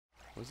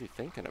What's he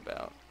thinking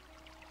about?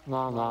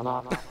 La la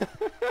la.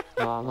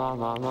 La la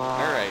la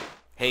la. Alright.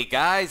 Hey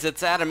guys,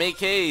 it's Adam,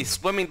 aka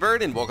Swimming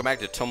Bird, and welcome back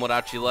to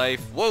Tomodachi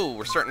Life. Whoa,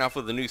 we're starting off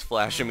with a news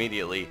flash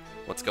immediately.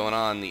 What's going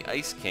on? The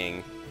Ice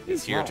King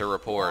is here to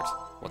report.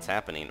 What's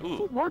happening?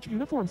 Ooh. Large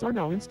uniforms are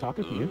now in stock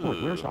at the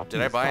import wear shop.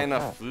 Did I buy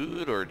enough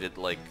food, or did,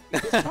 like,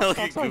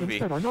 like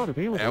Goofy?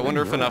 I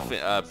wonder if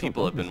enough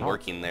people have been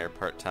working there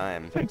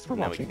part-time. Thanks for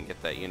now watching. we can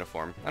get that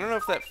uniform. I don't know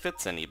if that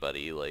fits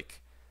anybody,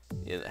 like,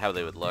 how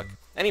they would look.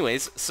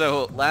 Anyways,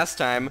 so last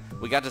time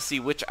we got to see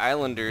which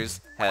islanders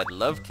had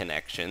love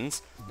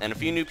connections, and a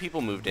few new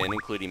people moved in,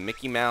 including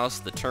Mickey Mouse,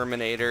 the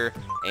Terminator,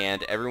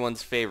 and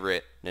everyone's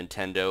favorite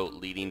Nintendo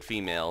leading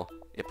female,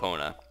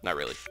 Epona. Not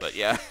really, but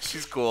yeah,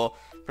 she's cool.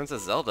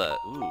 Princess Zelda,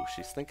 ooh,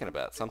 she's thinking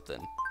about something.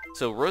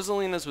 So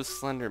Rosalina's with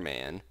Slender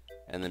Man,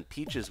 and then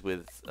Peach is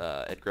with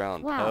Edgar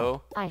Allan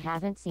Poe. I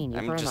haven't seen you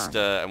for a month.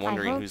 I'm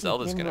wondering who you've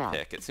Zelda's been gonna well.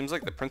 pick. It seems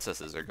like the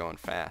princesses are going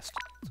fast.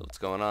 So what's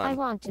going on? I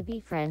want to be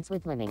friends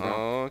with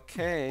Lemmingo.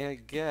 Okay, I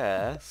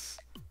guess.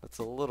 That's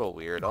a little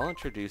weird. I'll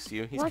introduce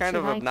you. He's What kind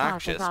of should I talk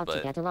obnoxious, about to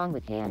but get along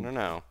with I him? don't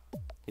know.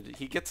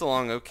 He gets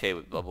along okay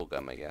with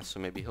Bubblegum, I guess, so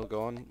maybe he'll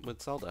go on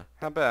with Zelda.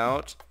 How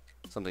about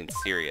something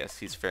serious?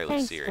 He's fairly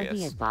Thanks for the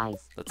serious.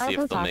 advice. Let's I'll see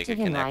go if they'll talk make to a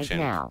him connection.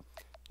 Right now.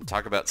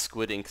 Talk about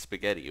Squid Ink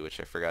Spaghetti, which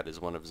I forgot is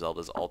one of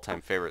Zelda's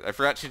all-time favorites. I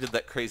forgot she did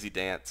that crazy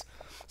dance.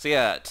 So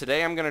yeah,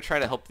 today I'm going to try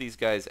to help these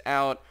guys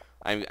out.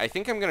 I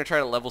think I'm going to try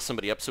to level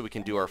somebody up so we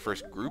can do our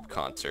first group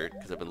concert,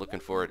 because I've been looking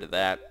forward to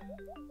that.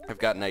 I've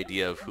got an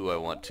idea of who I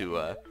want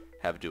to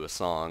have do a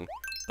song.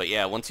 But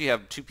yeah, once you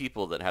have two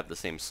people that have the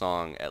same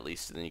song, at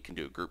least, then you can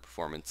do a group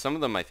performance. Some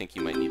of them I think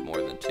you might need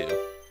more than two,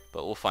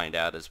 but we'll find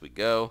out as we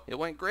go. It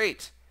went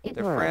great.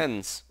 They're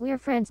friends. We're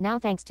friends now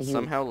thanks to you.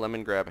 Somehow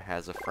Lemon Grab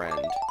has a friend.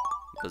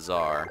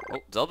 Bizarre. Oh,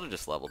 Zelda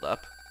just leveled up.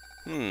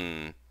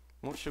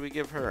 What should we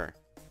give her?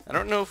 I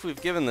don't know if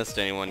we've given this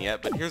to anyone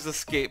yet, but here's a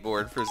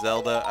skateboard for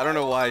Zelda. I don't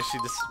know why she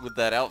just, with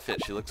that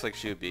outfit, she looks like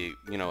she would be,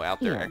 you know,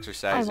 out there Here,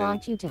 exercising I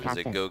want you to as have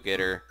a this.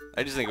 go-getter.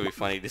 I just think it would be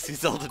funny to see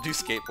Zelda do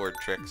skateboard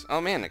tricks. Oh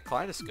man, a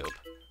kaleidoscope.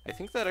 I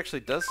think that actually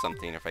does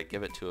something if I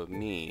give it to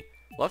me.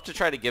 We'll have to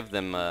try to give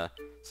them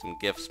some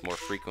gifts more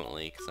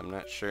frequently, because I'm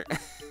not sure.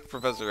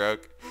 Professor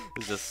Oak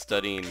is just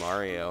studying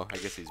Mario. I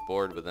guess he's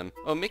bored with him.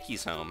 Oh,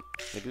 Mickey's home.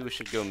 Maybe we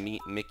should go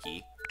meet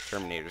Mickey.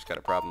 Terminator's got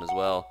a problem as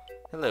well.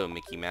 Hello,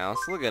 Mickey Mouse.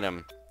 Look at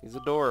him. He's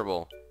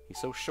adorable. He's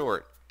so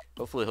short.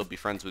 Hopefully he'll be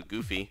friends with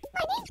Goofy.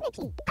 My name's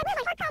Mickey. I wear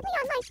my hot copy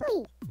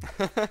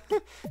on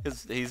my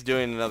sleeve. He's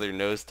doing another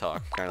nose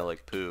talk, kind of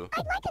like Pooh.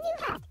 I'd like a new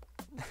hat.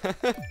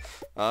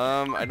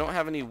 I don't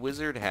have any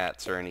wizard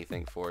hats or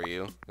anything for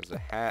you. There's a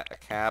hat, a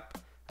cap,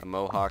 a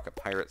mohawk, a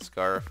pirate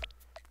scarf.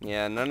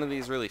 Yeah, none of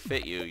these really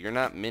fit you. You're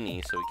not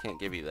Minnie, so we can't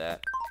give you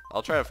that.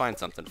 I'll try to find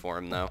something for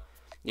him, though.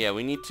 Yeah,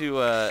 we need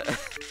to,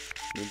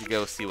 need to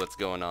go see what's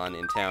going on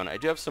in town. I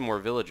do have some more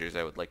villagers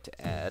I would like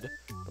to add.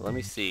 But let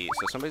me see.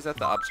 So somebody's at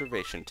the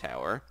observation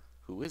tower.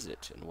 Who is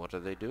it, and what are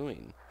they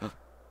doing?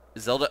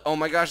 Zelda. Oh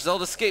my gosh,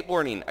 Zelda's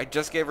skateboarding. I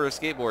just gave her a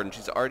skateboard, and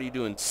she's already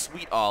doing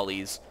sweet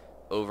ollies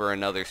over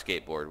another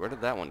skateboard. Where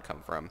did that one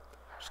come from?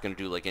 She's gonna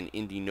do like an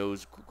indie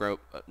nose groan,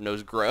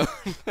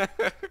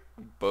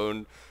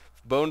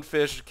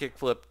 bonefish,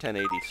 kickflip,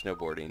 1080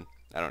 snowboarding.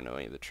 I don't know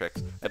any of the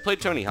tricks. I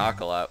played Tony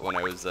Hawk a lot when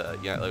I was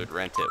yeah, I would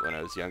rent it when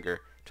I was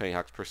younger. Tony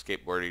Hawk's Pro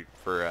Skateboarding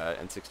for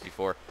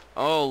N64.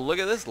 Oh, look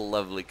at this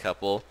lovely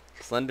couple.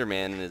 Slender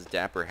Man in his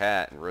dapper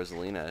hat and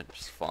Rosalina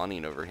just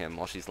fawning over him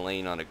while she's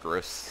laying on a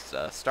gross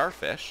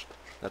starfish.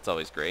 That's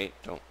always great.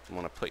 Don't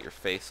want to put your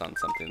face on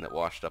something that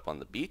washed up on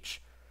the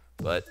beach.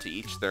 But to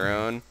each their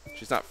own.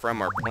 She's not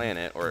from our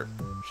planet, or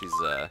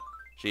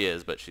she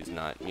is, but she's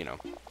not, you know,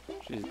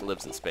 she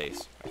lives in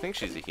space. I think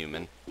she's a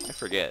human. I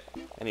forget.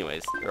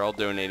 Anyways, they're all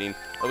donating.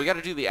 Oh, we got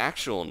to do the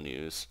actual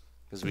news,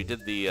 because we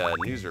did the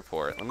news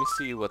report. Let me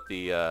see what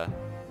the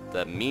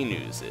me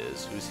news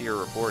is. Who's here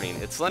reporting?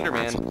 It's Slender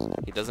Man.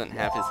 He doesn't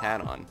have his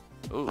hat on.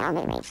 Ooh.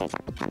 Helmet racers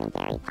are becoming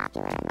very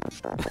popular among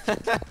school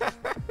kids.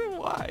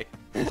 Why?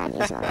 These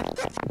unusual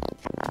racers are made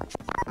from molds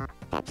of Velma.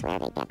 That's where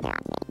they get their name.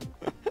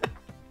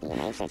 The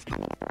racers come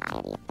in a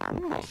variety of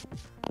Velma courses,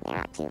 and there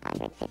are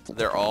 250.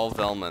 They're all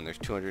Velma, and there's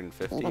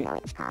 250. Even though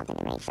it's called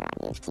an eraser,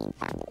 our news team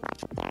found it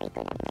wasn't very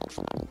good at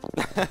erasing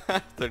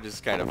anything. They're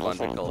just kind of fun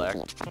to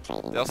collect.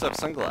 They also have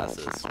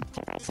sunglasses.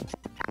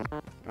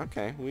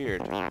 Okay,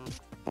 weird.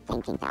 The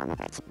thinking Velma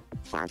version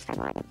sells for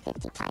more than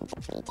 50 times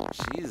its retail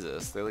price.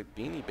 Jesus, they're like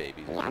Beanie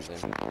Babies We or asked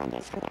something. some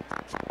islanders for their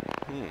thoughts on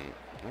the matter.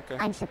 Okay.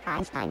 I'm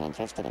surprised I'm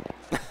interested in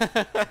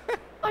it.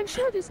 I'm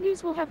sure this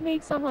news will have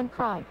made someone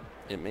cry.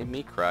 It made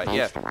me cry. Thanks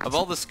Yeah, for of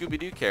all the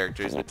Scooby-Doo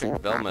characters, they picked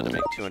Velma to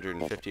make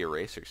 250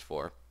 erasers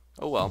for.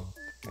 Oh well,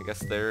 I guess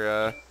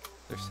they're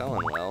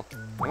selling well.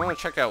 I want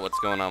to check out what's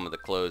going on with the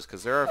clothes,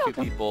 because there are a few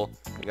people.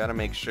 We gotta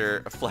make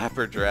sure. A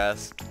flapper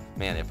dress.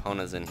 Man,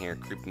 Epona's in here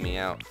creeping me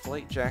out.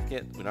 Flight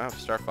jacket. We don't have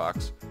Star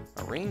Fox.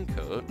 A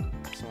raincoat.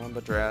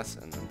 Samba dress,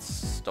 and then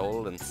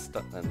stole and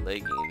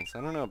leggings.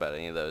 I don't know about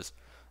any of those.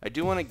 I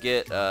do want to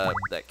get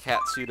that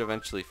cat suit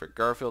eventually for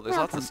Garfield. There's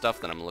lots of stuff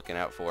that I'm looking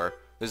out for.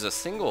 There's a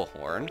single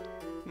horn.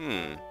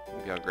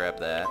 Maybe I'll grab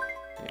that.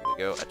 There we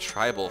go. A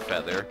tribal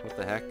feather. What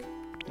the heck?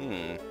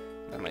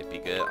 That might be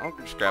good. I'll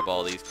just grab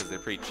all these because they're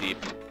pretty cheap.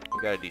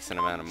 We got a decent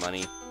amount of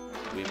money.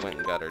 We went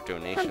and got our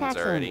donations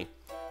already.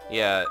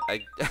 Yeah,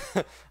 I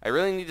I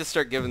really need to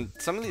start giving...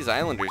 Some of these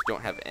islanders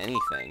don't have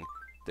anything.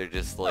 They're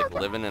just like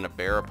living in a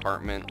bare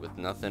apartment with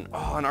nothing.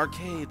 Oh, an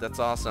arcade! That's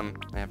awesome.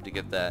 I have to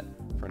get that.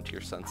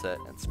 Frontier Sunset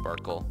and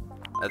Sparkle.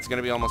 That's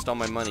gonna be almost all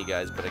my money,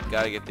 guys, but I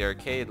gotta get the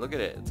arcade. Look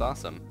at it. It's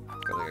awesome.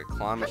 It's got like a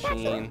claw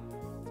machine.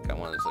 It's got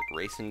one of those like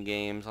racing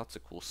games. Lots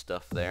of cool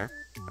stuff there.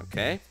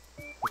 Okay.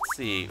 Let's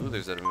see. Ooh,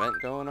 there's an event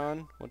going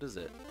on. What is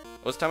it?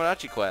 Oh, it's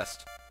Tomodachi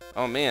Quest.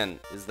 Oh man,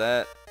 is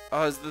that...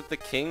 Oh, is that the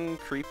King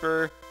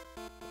Creeper?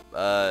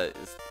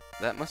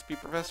 That must be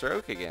Professor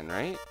Oak again,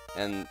 right?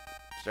 And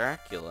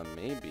Dracula,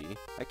 maybe.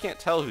 I can't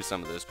tell who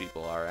some of those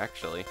people are,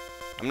 actually.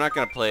 I'm not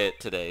going to play it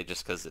today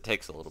just because it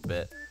takes a little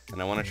bit,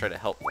 and I want to try to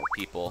help more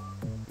people.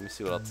 Let me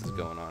see what else is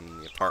going on in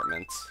the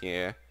apartments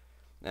here.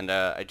 And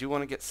I do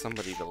want to get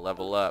somebody to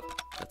level up.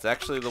 That's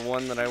actually the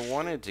one that I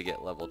wanted to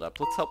get leveled up.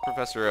 Let's help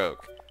Professor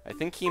Oak. I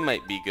think he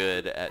might be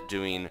good at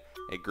doing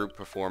a group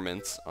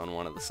performance on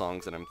one of the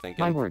songs that I'm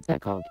thinking. My words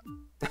echoed.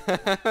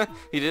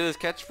 He did his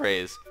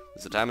catchphrase.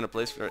 There's a time and a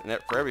place for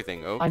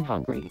everything, Oak. I'm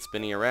hungry. And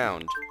spinning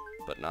around,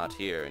 but not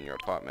here in your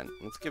apartment.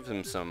 Let's give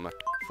him some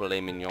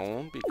filet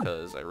mignon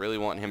because I really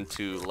want him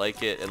to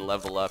like it and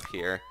level up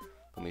here.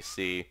 Let me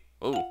see.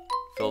 Oh,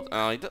 filled.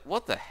 Oh,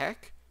 what the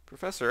heck?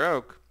 Professor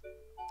Oak.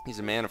 He's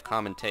a man of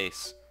common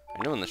tastes.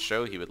 I know in the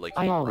show he would like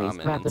eat I always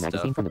ramen grab the and magazine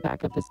stuff. from the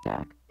back of the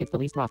stack. It's the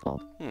least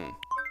ruffled.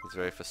 He's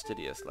very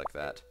fastidious like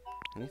that.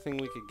 Anything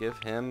we could give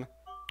him?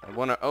 I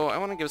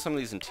wanna give some of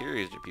these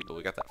interiors to people.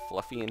 We got that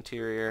fluffy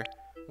interior.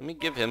 Let me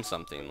give him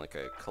something like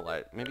a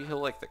maybe he'll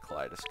like the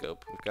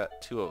kaleidoscope. We've got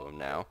 2 of them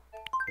now.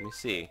 Let me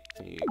see.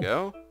 Here you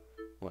go.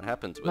 What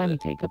happens with Let me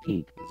it? take a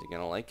peek. Is he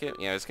gonna like it?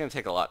 Yeah, it's gonna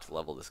take a lot to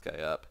level this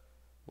guy up.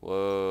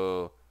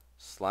 Whoa.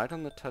 Slide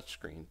on the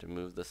touchscreen to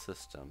move the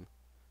system.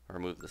 Or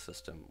move the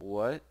system.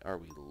 What are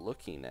we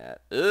looking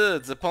at?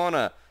 Ugh, it's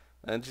Epona!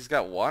 And she's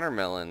got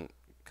watermelon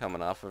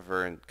coming off of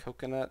her and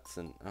coconuts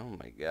and oh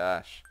my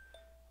gosh.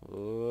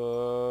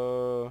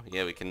 Whoa.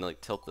 Yeah, we can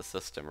like tilt the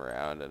system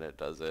around and it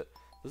does it.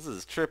 This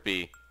is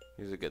trippy.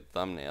 Here's a good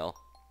thumbnail.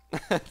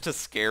 To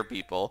scare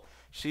people.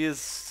 She is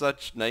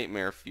such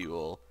nightmare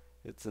fuel.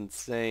 It's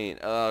insane.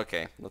 Oh,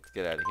 okay, let's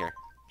get out of here.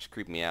 She's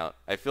creeping me out.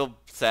 I feel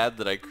sad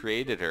that I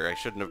created her. I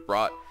shouldn't have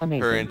brought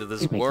her into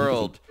this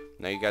world.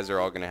 Now you guys are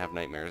all going to have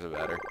nightmares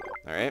about her.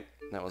 Alright,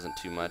 that wasn't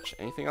too much.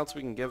 Anything else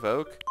we can give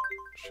Oak?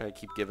 Just try to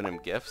keep giving him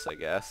gifts, I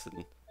guess,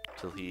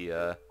 until he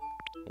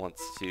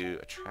wants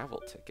a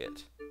travel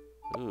ticket.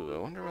 Ooh, I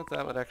wonder what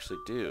that would actually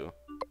do.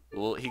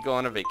 Will he go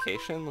on a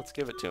vacation? Let's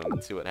give it to him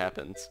and see what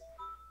happens.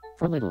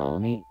 For little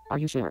old me, are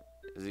you sure?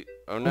 Is he?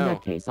 Oh In no.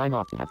 that case, I'm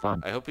off to have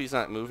fun. I hope he's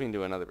not moving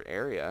to another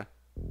area.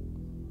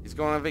 He's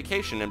going on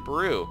vacation in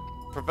Peru.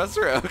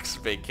 Professor Oak's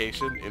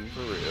vacation in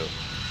Peru.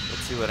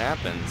 Let's see what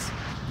happens.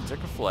 He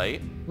took a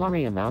flight.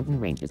 Laria mountain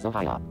range is so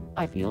high up.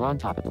 I feel on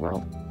top of the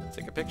world. Let's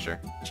take a picture.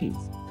 Cheese.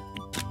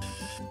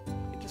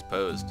 He just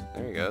posed.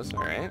 There he goes.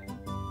 All right.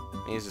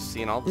 He's just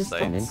seeing all the This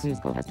stone in sights.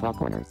 Cusco has 12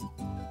 corners.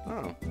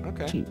 Oh,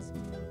 okay. Cheese.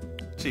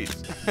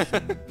 Cheese.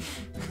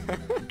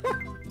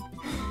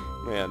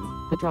 Man,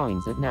 The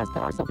drawings of Nazca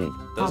are so big.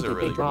 Those How are did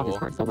really they draw cool. this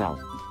part so well?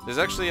 there's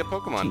actually a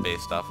Pokemon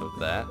based off of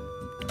that.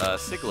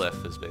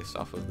 Siglif is based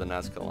off of the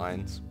Nazca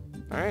lines.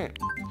 Alright.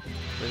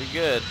 Pretty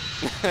good.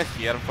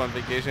 He had a fun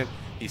vacation.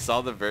 He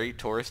saw the very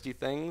touristy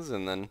things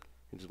and then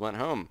he just went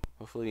home.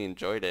 Hopefully he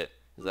enjoyed it.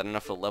 Is that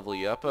enough to level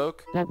you up,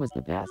 Oak? That was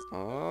the best.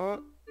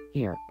 Oh,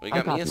 Here, we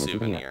I got me you a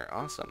souvenir.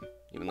 Awesome.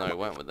 Even though I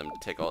went with him to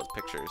take all his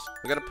pictures.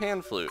 We got a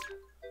pan flute.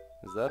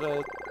 Is that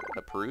a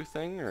Peru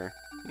thing or?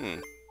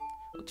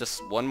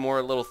 Just one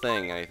more little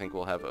thing and I think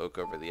we'll have Oak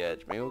over the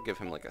edge. Maybe we'll give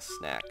him like a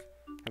snack.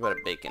 How about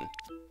a bacon?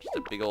 Just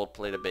a big old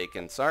plate of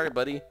bacon. Sorry,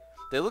 buddy.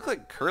 They look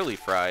like curly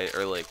fries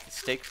or like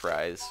steak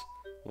fries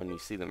when you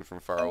see them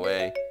from far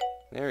away.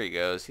 There he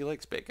goes. He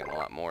likes bacon a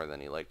lot more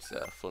than he likes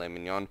filet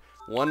mignon.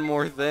 One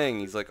more thing.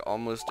 He's like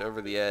almost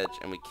over the edge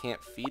and we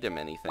can't feed him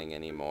anything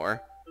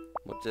anymore.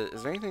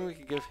 Is there anything we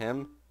could give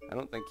him? I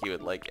don't think he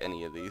would like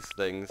any of these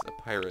things.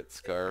 A pirate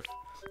scarf.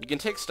 You can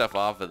take stuff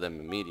off of them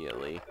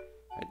immediately.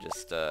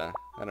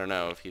 I don't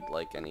know if he'd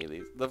like any of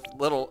these. The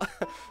little...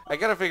 I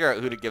gotta figure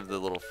out who to give the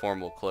little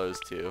formal clothes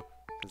to,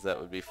 because that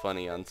would be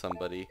funny on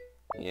somebody.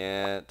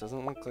 Yeah, it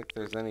doesn't look like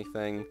there's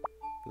anything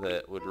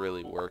that would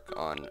really work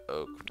on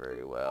Oak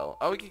very well.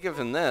 Oh, we could give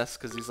him this,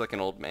 because he's like an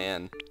old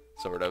man,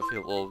 sort of.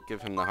 We'll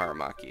give him the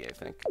Haramaki, I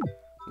think.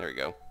 There we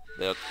go.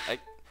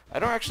 I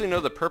don't actually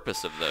know the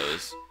purpose of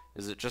those.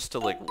 Is it just to,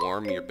 like,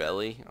 warm your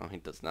belly? Oh, he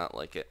does not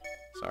like it.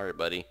 Sorry,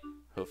 buddy.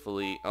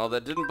 Hopefully... Oh,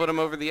 that didn't put him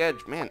over the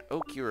edge. Man,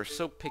 Oak, you are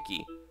so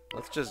picky.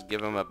 Let's just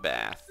give him a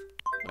bath.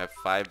 I have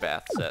 5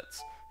 bath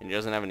sets. And he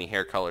doesn't have any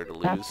hair color to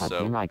lose, That's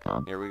so... an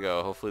icon. Here we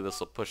go. Hopefully this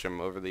will push him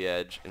over the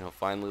edge, and he'll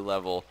finally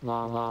level.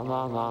 La la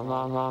la la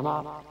la la la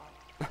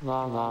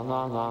la la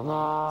la la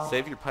la.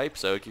 Save your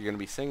pipes, Oak. You're going to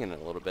be singing in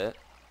a little bit.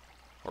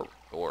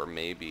 Or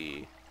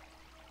maybe...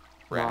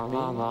 rapping.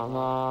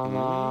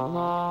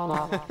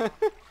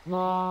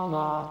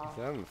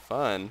 He's having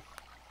fun.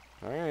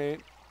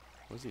 Alright.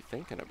 What's he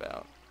thinking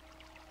about?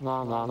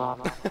 Alright,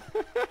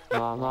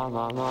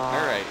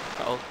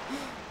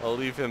 I'll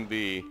leave him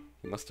be.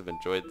 He must have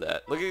enjoyed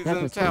that. Look, he's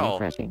in the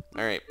towel.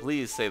 Alright,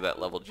 please say that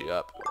leveled you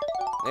up.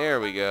 There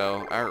we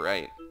go.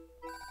 Alright.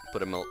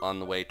 Put him on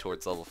the way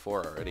towards level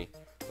 4 already.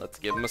 Let's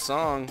give him a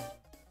song.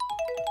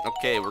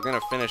 Okay, we're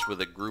gonna finish with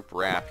a group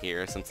rap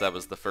here, since that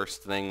was the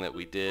first thing that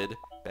we did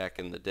back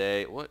in the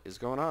day. What is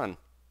going on?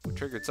 We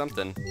triggered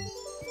something.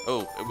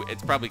 Oh,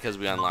 it's probably because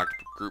we unlocked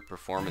group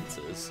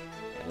performances.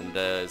 And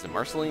is it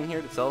Marceline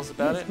here to tell us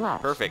about it?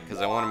 Perfect,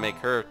 because I want to make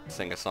her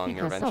sing a song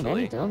here eventually. So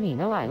many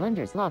Domino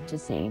Islanders love to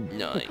sing.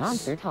 Nice. The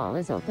concert hall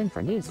is open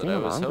for new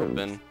sing-along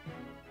groups.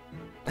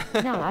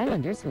 Now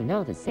Islanders who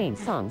know the same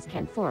songs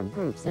can form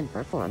groups and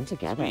perform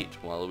together. Sweet.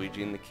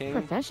 Waluigi and the King.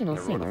 Professional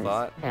singers,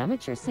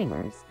 amateur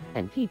singers,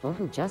 and people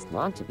who just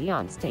want to be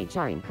on stage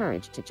are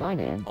encouraged to join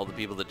in. All the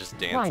people that just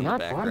dance Why in the not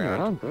background. form your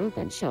own group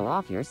and show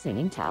off your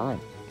singing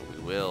talent?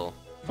 We will.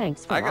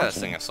 Thanks for watching. I gotta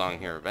sing a song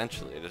here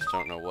eventually. I just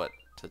don't know what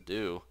to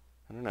do.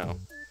 I don't know.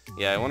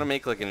 Yeah, I want to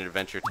make like an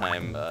Adventure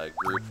Time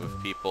group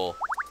of people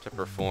to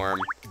perform.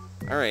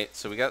 Alright,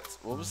 so we got...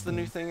 What was the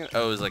new thing?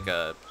 Oh, it was like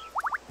that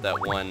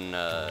one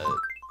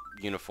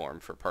uniform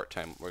for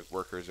part-time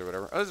workers or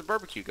whatever. Oh, there's a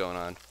barbecue going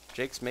on.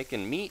 Jake's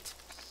making meat.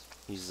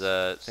 He's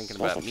thinking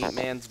about Meat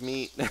Man's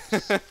meat.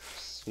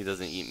 He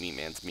doesn't eat Meat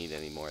Man's meat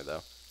anymore,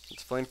 though.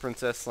 It's Flame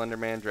Princess,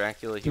 Slenderman,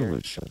 Dracula here.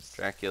 Delicious.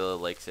 Dracula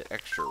likes it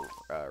extra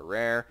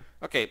rare.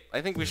 Okay,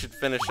 I think we should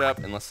finish up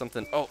unless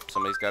something... Oh,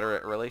 somebody's got a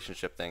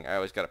relationship thing. I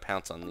always got to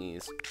pounce on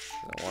these.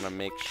 I want to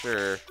make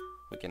sure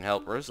we can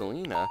help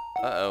Rosalina.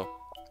 Uh-oh.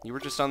 You were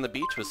just on the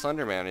beach with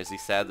Slenderman. Is he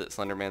sad that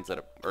Slenderman's at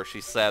a... Or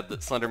she's sad that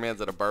Slenderman's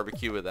at a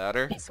barbecue without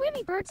her? These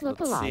swimmy birds look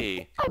Let's alike.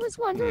 see. I was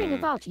wondering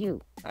about you.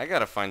 I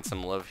gotta find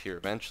some love here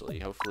eventually.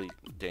 Hopefully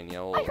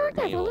Danielle I heard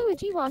that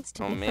Waluigi wants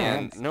to be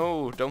friends.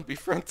 No, don't be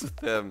friends with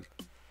them.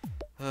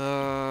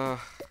 I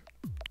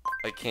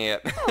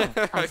can't.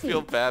 Oh, I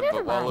feel bad,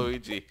 Never but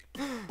mind.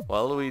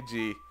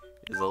 Waluigi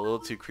is a little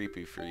too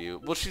creepy for you.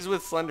 Well, she's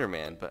with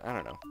Slenderman, but I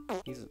don't know.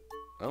 He's...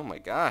 Oh my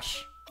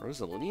gosh,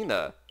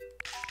 Rosalina.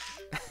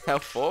 How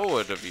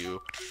forward of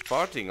you,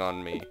 farting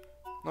on me.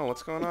 No,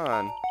 what's going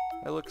on?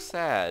 I look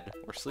sad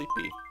or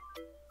sleepy.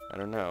 I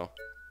don't know.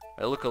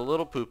 I look a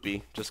little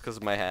poopy just because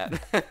of my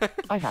hat.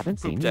 I haven't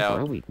seen you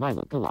for a week, my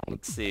look-alike.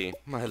 Let's see.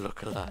 My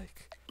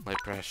look-alike. My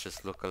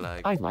precious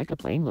look-alike. I'd like a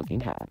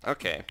plain-looking hat.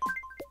 Okay.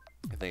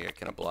 I think I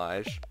can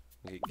oblige.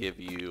 I could give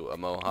you a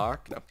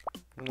mohawk. No. I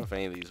don't know if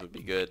any of these would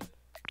be good.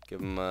 Give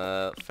him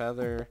a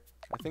feather.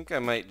 I think I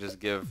might just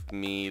give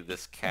me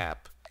this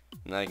cap.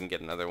 And I can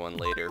get another one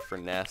later for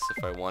Ness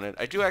if I wanted.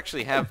 I do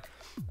actually have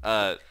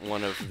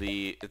one of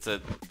the... It's a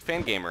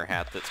Fangamer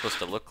hat that's supposed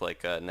to look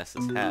like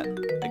Ness's hat.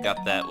 I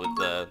got that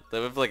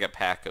with like a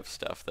pack of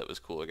stuff that was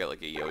cool. I got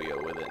like a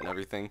yo-yo with it and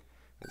everything.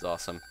 It's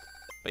awesome.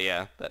 But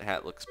yeah, that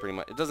hat looks pretty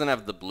much... It doesn't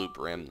have the blue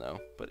brim though,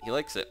 but he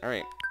likes it.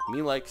 Alright,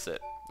 me likes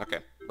it. Okay,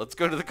 let's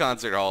go to the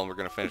concert hall and we're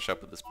going to finish up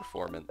with this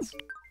performance.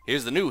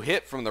 Here's the new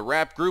hit from the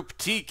rap group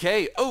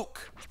TK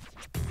Oak.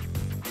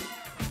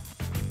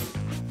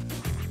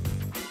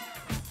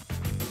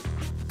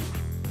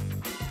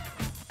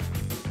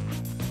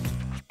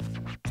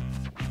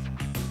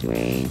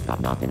 Dwayne,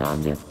 stop knocking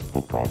on this.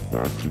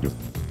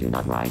 Do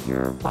not ride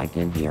your bike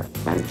in here.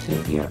 Better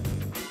sit here.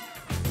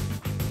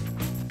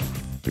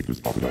 Take this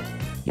pocket out.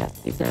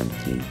 Yes, it's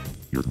empty.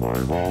 Here's my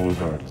roller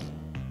packs.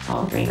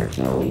 Tall trainer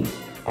Joey.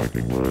 I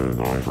can win,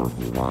 I heard.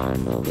 You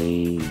won the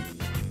lead.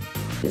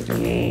 Sister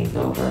game's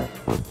over.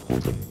 But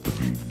poison,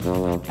 fatigue.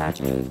 Solo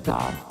catches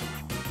God.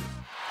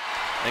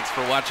 Thanks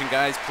for watching,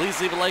 guys. Please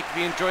leave a like if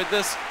you enjoyed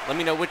this. Let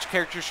me know which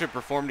characters should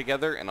perform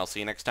together, and I'll see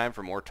you next time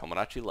for more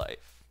Tomodachi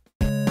Life.